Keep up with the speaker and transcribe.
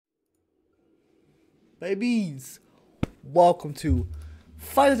Babies, welcome to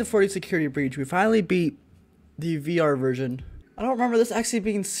Five Nights at Freddy's Security Breach. We finally beat the VR version. I don't remember this actually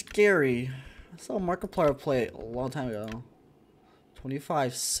being scary. I saw Markiplier play it a long time ago.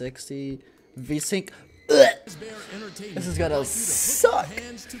 2560 VSync. This is gonna suck.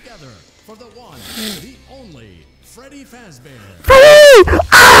 Hands together for the one, the only Freddy Fazbear. Freddy!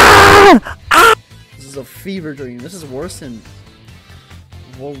 Ah! Ah! This is a fever dream. This is worse than.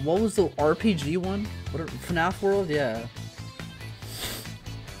 Well, what was the RPG one? What, FNAF World? Yeah.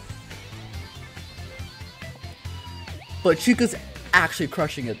 But Chica's actually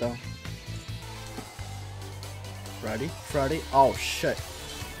crushing it though. Freddy? Oh shit.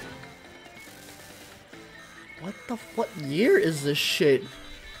 What year is this shit?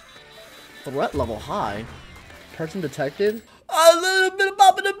 Threat level high. Person detected. A little bit of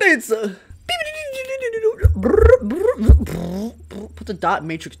bop in the pizza. Put the dot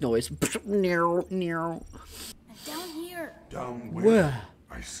matrix noise. Down here. Down where?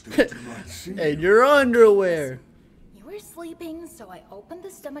 I still do not see in your underwear. You were sleeping, so I opened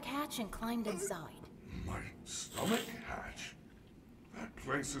the stomach hatch and climbed inside. My stomach hatch? That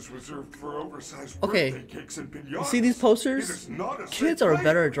place is reserved for oversized Okay. birthday cakes and pinatas. You see these posters? It is not a Kids safe are place.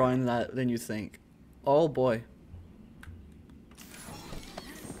 better at drawing that than you think. Oh boy.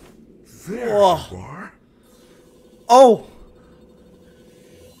 There Oh. you are. Oh!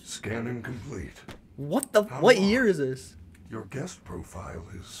 Scanning complete. What year is this? Your guest profile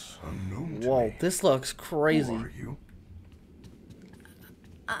is unknown to Whoa, me. this looks crazy. Who are you?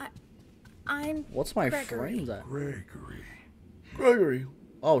 I'm What's my Gregory. frames at? Gregory.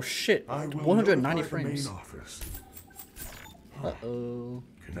 Oh shit. I will 190 notify the frames. main office. Uh-oh.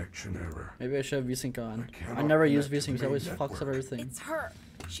 Connection error. Maybe I should have VSync on. I cannot never use connect to VSync, it always main fucks up network. everything. It's her.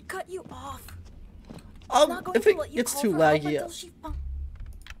 She cut you off. Not going If to it let you gets call too for help laggy. until she finds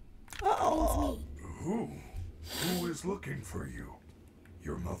Oh. me. Who is looking for you?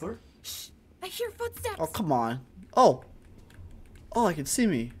 Your mother? Shh! I hear footsteps. Oh, come on. Oh. Oh, I can see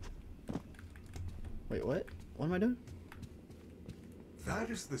me. Wait, what? What am I doing? That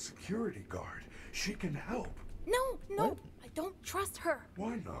is the security guard. She can help. No, What? I don't trust her.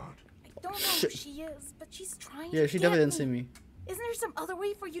 Why not? I don't know Shit. who she is, but she's trying Yeah, to she get definitely didn't me. see me. Isn't there some other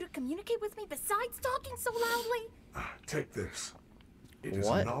way for you to communicate with me besides talking so loudly? Take this. It is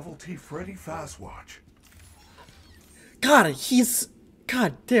What? a novelty Freddy Fazwatch. God, he's...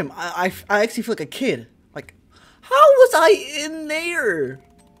 God damn, I actually feel like a kid. Like, how was I in there?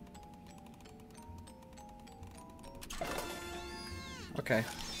 Okay.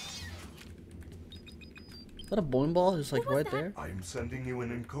 Is that a bowling ball? Just like What was right that? there? I am sending you an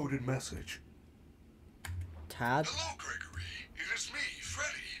encoded message. Tab? Hello, Gregory. It is me,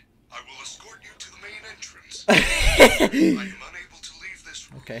 Freddy. I will escort you to the main entrance. I am unable to leave this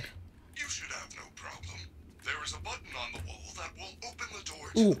room. Okay. You should have no problem. There is a button on the wall that will open the door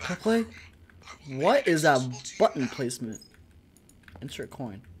to Ooh, the can I back play? room. I will make What it is that accessible to you button now. placement? Insert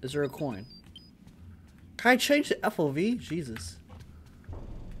coin. Is there a coin? Can I change the FOV? Jesus.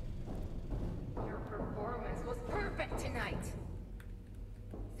 Your performance was perfect tonight.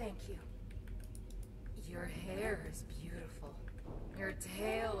 Thank you. Your hair is beautiful. Your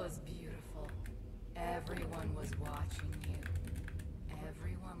tail is beautiful. Everyone was watching you.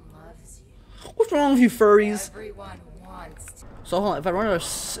 Everyone loves you. What's wrong with you furries? Everyone wants to. So hold on, if I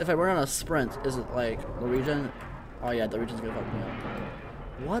run on a sprint, is it like the regen? Oh yeah, the regen's gonna fuck me up.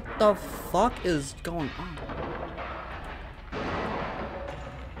 What the fuck is going on?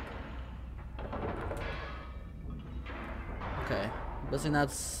 Okay, I'm guessing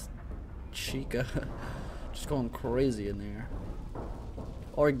that's Chica. Just going crazy in there.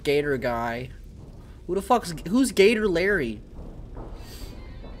 Or Gator guy. Who's Gator Larry?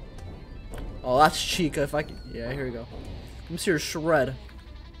 Oh, that's Chica. If I can, yeah, here we go. Let me see her shred.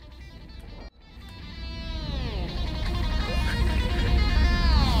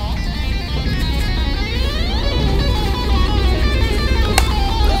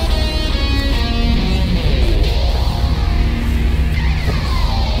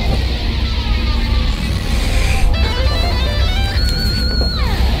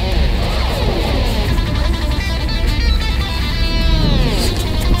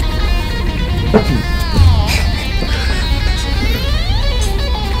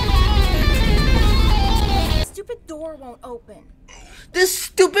 Stupid door won't open. This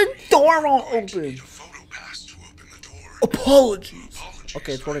stupid door won't open. A photo pass to open the door. Apologies. Apologies,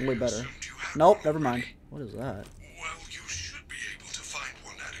 Okay, it's working way I better. assumed you had Nope, one never mind. already. What is that? Well, you should be able to find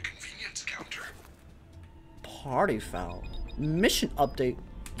one at a convenience counter. Party foul. Mission update.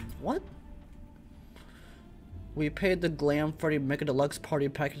 What? We paid the glam Freddy Mega Deluxe party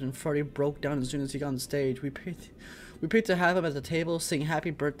package, and Freddy broke down as soon as he got on stage. We paid to have him at the table sing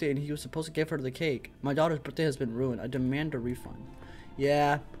happy birthday, and he was supposed to give her the cake. My daughter's birthday has been ruined. I demand a refund.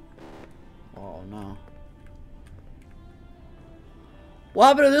 Yeah. Oh no. What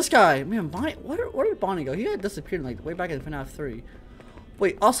happened to this guy? Man, Bonnie, where did Bonnie go? He had disappeared like way back in FNAF 3.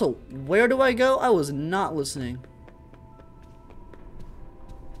 Wait, also, where do I go? I was not listening.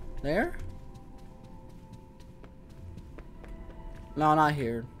 There? No, not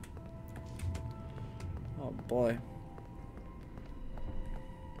here. Oh boy.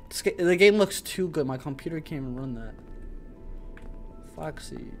 The game looks too good. My computer can't even run that.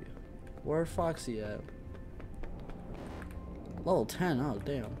 Foxy. Where Foxy at? Level 10. Oh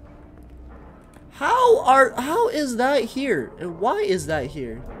damn. How is that here? And why is that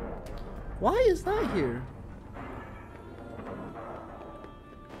here? Why is that here?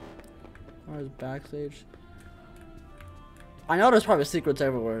 Where's backstage? I know there's probably secrets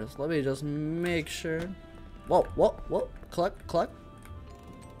everywhere, so let me just make sure. Whoa, whoa, whoa. Collect.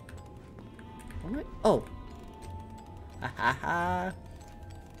 Alright. Oh. Ha ha ha.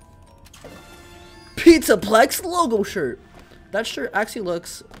 Pizzaplex logo shirt. That shirt actually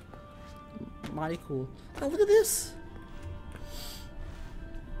looks mighty cool. Oh, look at this.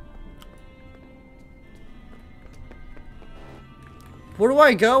 Where do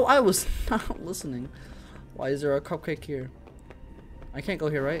I go? I was not listening. Why is there a cupcake here? I can't go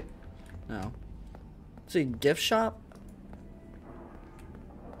here, right? No. See, gift shop?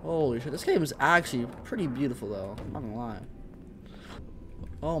 Holy shit, this game is actually pretty beautiful though. I'm not gonna lie.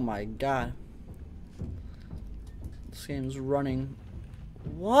 Oh my god. This game's running.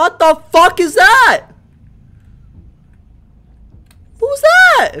 What the fuck is that? Who's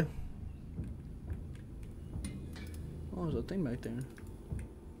that? Oh, there's a thing back there.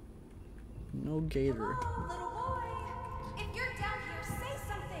 No gator. Hello, little boy. If you're down here, say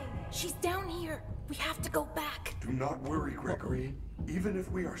something. She's down here. We have to go back. Do not worry, Gregory. Even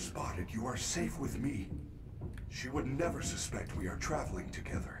if we are spotted, you are safe with me. She would never suspect we are traveling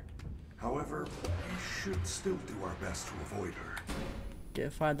together. However, we should still do our best to avoid her.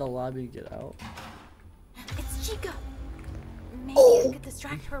 Find the lobby, get out. It's Chica. Maybe I could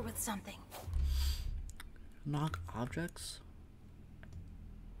distract her with something. Knock objects?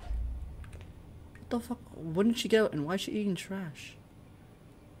 What the fuck? When did she get out and why is she eating trash?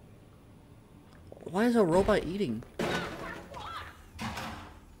 Why is a robot eating?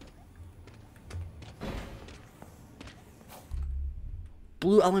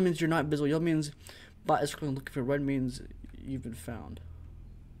 Blue element means you're not visible. Yellow means bot is looking for. Red means you've been found.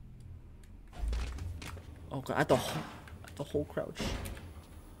 Oh god, at the whole crouch.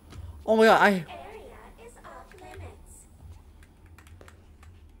 Oh my god,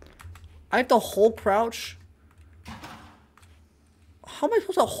 I have to hold crouch. How am I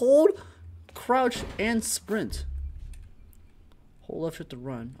supposed to hold, crouch, and sprint? Hold left shift to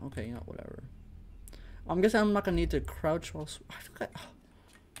run. Okay, you know, whatever. I'm guessing I'm not gonna need to crouch while. I feel like.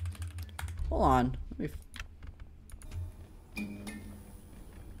 Hold on. Let me.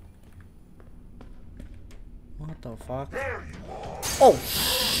 What the fuck? Oh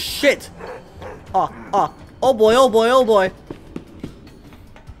shit! Oh boy! Oh boy! Oh boy!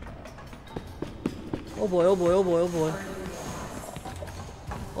 Oh boy! Oh boy! Oh boy! Oh boy!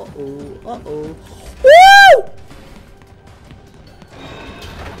 Uh-oh. Woo!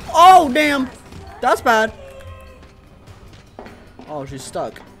 Oh, damn. That's bad. Oh, she's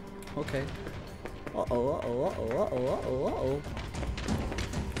stuck. Okay. Uh-oh.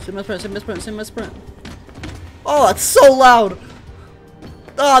 See my sprint. Oh, that's so loud.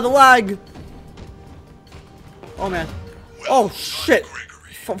 Ah, the lag. Oh, man. Oh, shit.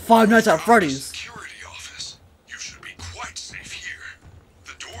 5 Nights at Freddy's.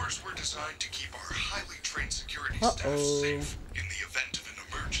 Safe in the event of an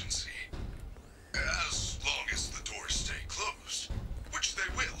emergency. As long as the doors stay closed, which they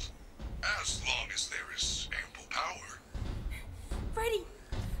will, as long as there is ample power. Freddy!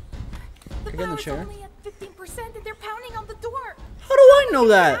 The Get in the power's chair. only at 15% and they're pounding on the door. How do I know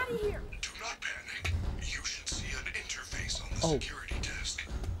that? Get out of here. Do not panic. You should see an interface on the security desk.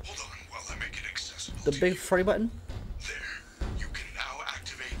 Hold on while I make it accessible. The big Freddy button?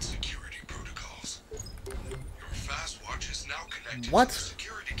 What?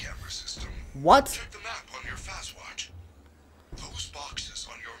 Security camera system. What? Check the map on your fast watch. Those boxes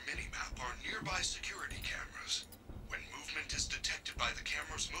on your mini-map are nearby security cameras. When movement is detected by the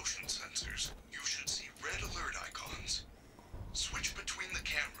camera's motion sensors, you should see red alert icons. Switch between the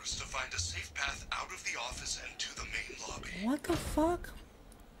cameras to find a safe path out of the office and to the main lobby. What the fuck?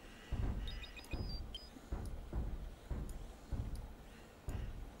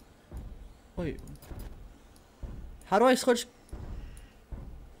 Wait. How do I switch?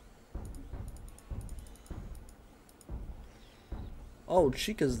 Oh,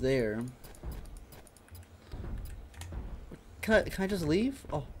 Chica's there. Can I just leave?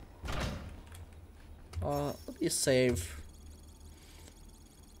 Oh. Let me save.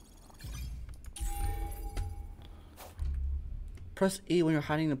 Press E when you're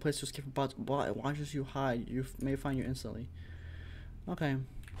hiding in a place to escape from bots. But it watches you hide. You may find you instantly. Okay.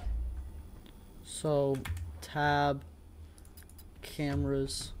 So, tab,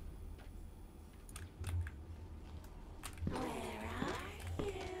 cameras.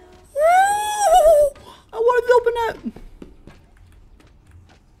 I wanted to open that.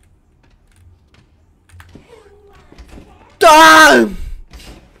 Ah!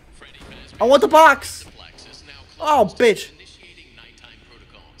 I want the box. Oh, bitch.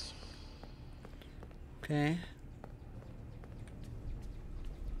 Okay.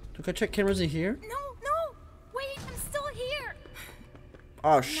 Do I check cameras in here? No, wait, I'm still here.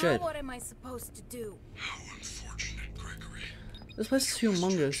 Oh shit. Now what am I supposed to do? How unfortunate, Gregory. This place is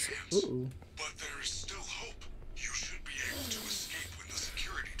humongous. Ooh. But there is still hope. You should be able to escape when the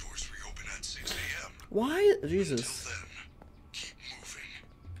security doors reopen at 6 a.m. Why? Until Jesus. then, keep moving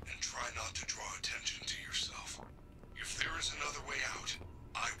and try not to draw attention to yourself. If there is another way out,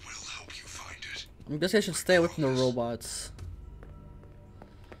 I will help you find it. I guess I should stay away from the robots.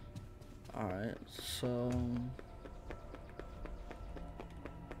 Alright, so...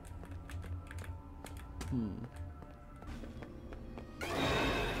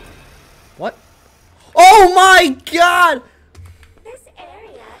 What? Oh my god! This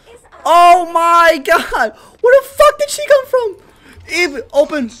area is Oh my god! Where the fuck did she come from? Even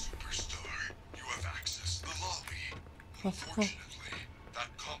open. Superstar, you have access to the lobby. Unfortunately, that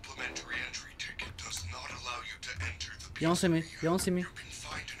complimentary entry ticket does not allow you to enter the You don't see me. You don't see me. You can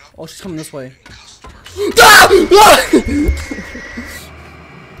find enough Oh, she's coming this way. customers. Ah!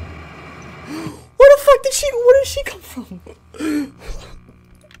 Where the fuck did she? Where did she come from?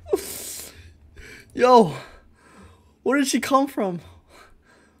 Yo, where did she come from?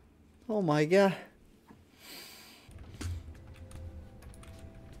 Oh my god.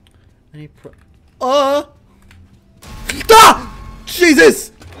 Any Ah!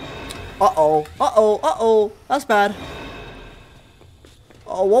 Jesus! Uh-oh. That's bad.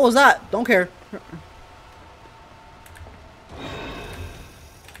 Oh, what was that? Don't care.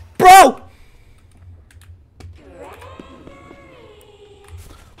 Bro!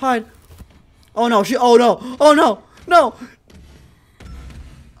 Hide. Oh no, oh no. Oh no. No.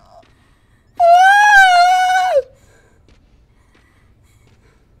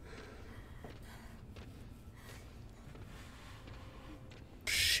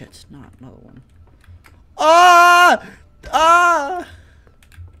 Shit, not another one. Ah! Ah!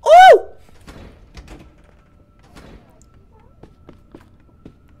 Oh!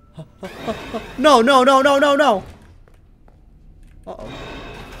 No. Uh-oh.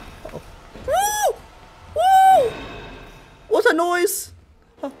 Uh-oh. Woo! Woo! What's that noise?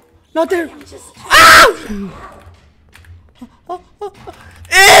 Not there. Ah!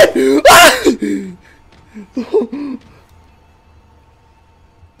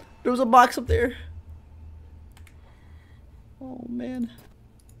 There was a box up there. Oh man.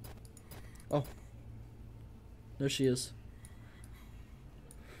 Oh. There she is.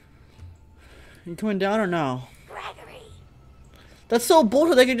 You coming down or no? Gregory. That's so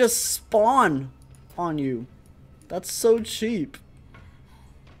bullshit. They can just spawn on you. That's so cheap.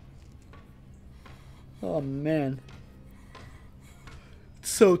 Oh man. It's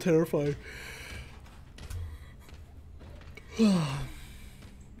so terrifying.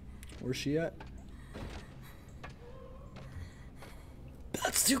 Where's she at?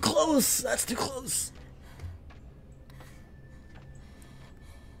 That's too close. That's too close.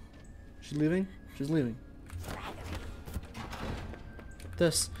 She's leaving? She's leaving.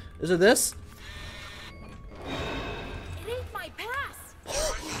 This. Is it this? It ain't my pass.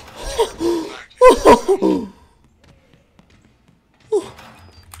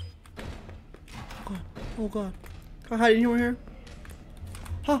 Oh god. Can I hide anywhere here?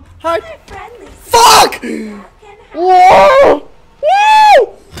 Huh, hide! Friendly. Fuck! Whoa!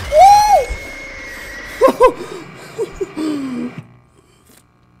 Woo!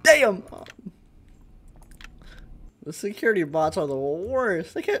 Damn! The security bots are the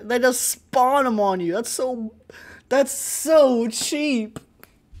worst. They just spawn them on you. That's so cheap.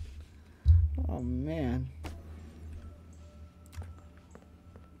 Oh man.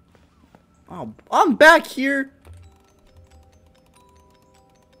 Oh, I'm back here.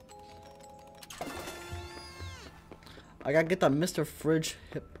 I gotta get that Mr. Fridge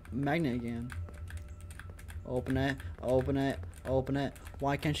hip. magnet again. Open it. Open it. Open it.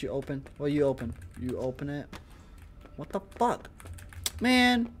 Why can't you open? Well, you open. You open it. What the fuck?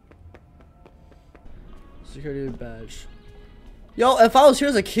 Man. Security badge. Yo, if I was here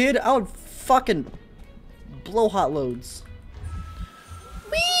as a kid, I would fucking blow hot loads.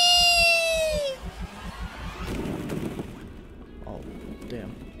 Whee! Oh,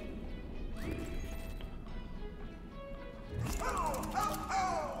 damn.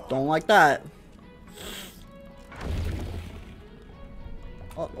 Don't like that.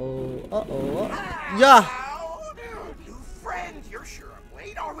 Uh-oh, uh-oh. Yeah! New friends, you're sure I'm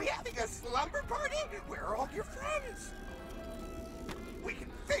late. Are we having a slumber party? Where are all your friends? We can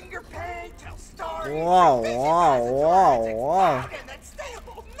finger paint, tell stories. Whoa, revisit whoa, lessons, whoa, explode, whoa. And then stay up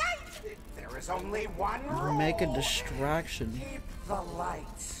all night. There is only one rule. Make a distraction. Keep the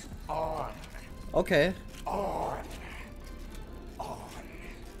lights on. Okay. On. On.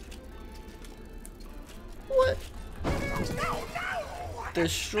 What? No.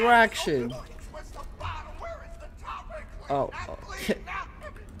 Distraction. What's the bottom? Where is the topic? Oh, Clean okay. up.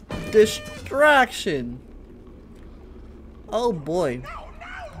 Distraction. Oh boy. No.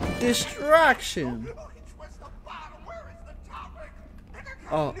 Distraction. What's the bottom? Where is the topic?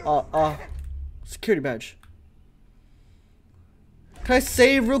 Oh. Security badge. Can I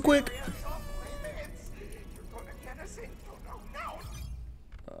save real quick?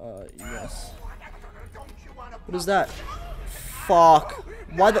 Yes. What is that? Fuck.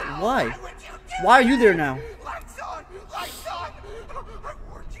 Why? Why are you there now? Lights on! Lights on! I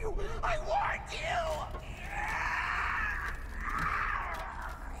warned you! I warned you!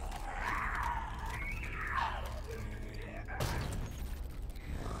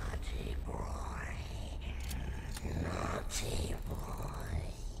 Naughty boy. Naughty boy.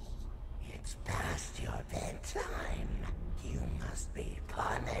 It's past your bedtime. You must be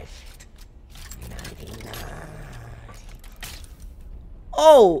punished. 99.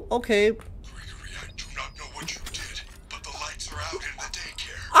 Oh, okay. Gregory, I do not know what you did, but the lights are out in the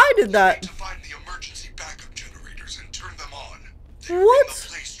daycare. I did that. You need to find the emergency backup generators and turn them on. They're What? in the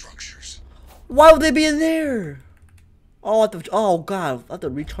play structures. Why would they be in there? Oh, oh god, I have to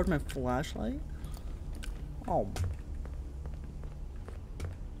recharge my flashlight. Oh.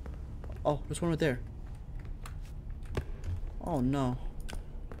 Oh, there's one right there. Oh no.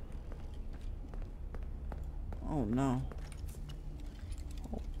 Oh no.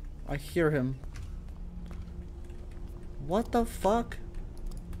 Oh, I hear him. What the fuck?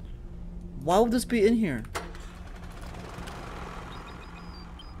 Why would this be in here?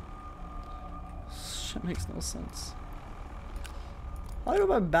 Shit makes no sense. How do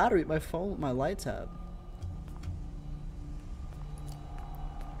my battery, my phone, my lights have?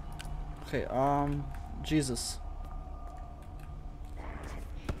 Okay, Jesus.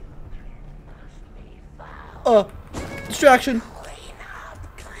 Distraction.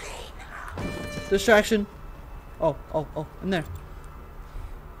 Distraction. Oh, in there.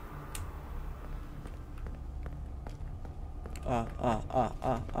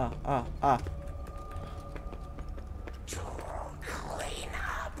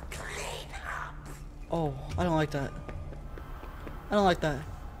 Oh, I don't like that. I don't like that.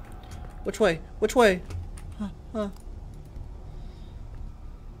 Which way? Which way?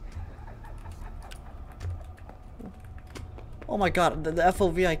 Oh my god, the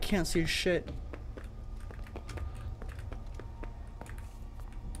FOV, I can't see shit.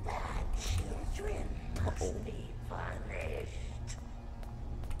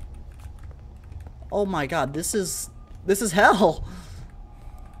 Oh my god, this is hell.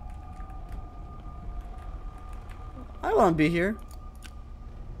 I don't want to be here.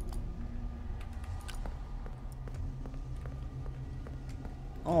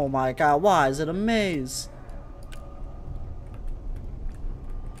 Oh my god, why is it a maze?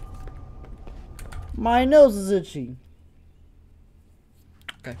 My nose is itchy.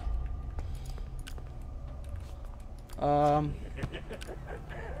 Okay.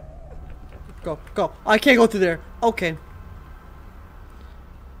 Go. I can't go through there. Okay.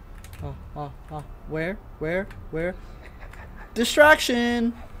 Where?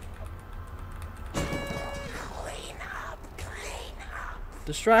 Distraction.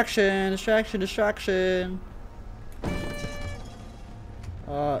 Distraction.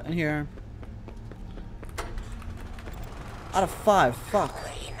 In here. Out of 5. Fuck.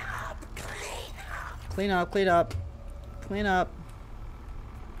 Clean up.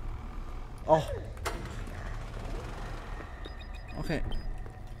 Oh. Okay.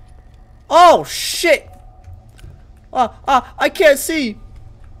 Oh shit. I can't see.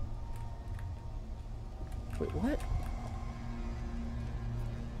 Wait, what?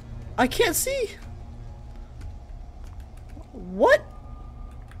 I can't see. What?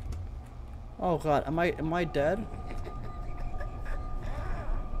 Oh god, am I dead?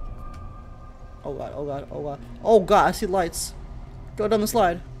 Oh god, oh god, oh god. Oh god, I see lights. Go down the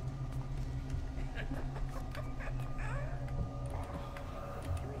slide.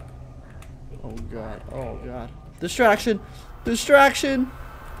 Oh god, oh god. Distraction! Distraction!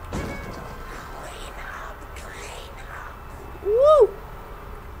 Woo!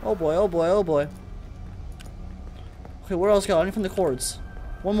 Oh boy, oh boy, oh boy. Okay, where else go? I need from the cords.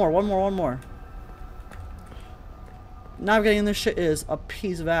 One more, one more, one more. Navigating this shit is a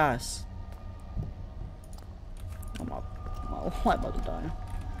piece of ass. I'm about to die.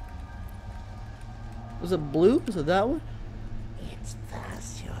 Was it blue? Was it that one? It's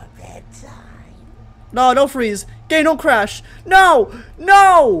past your bedtime. No, don't freeze. Game, don't crash. No!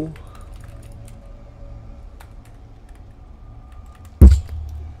 No!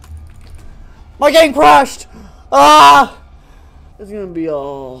 My game crashed! Ah! It's gonna be a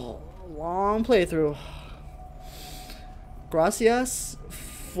long playthrough. Gracias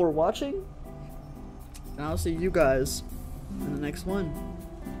for watching. And I'll see you guys in the next one.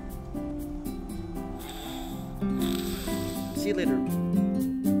 See you later.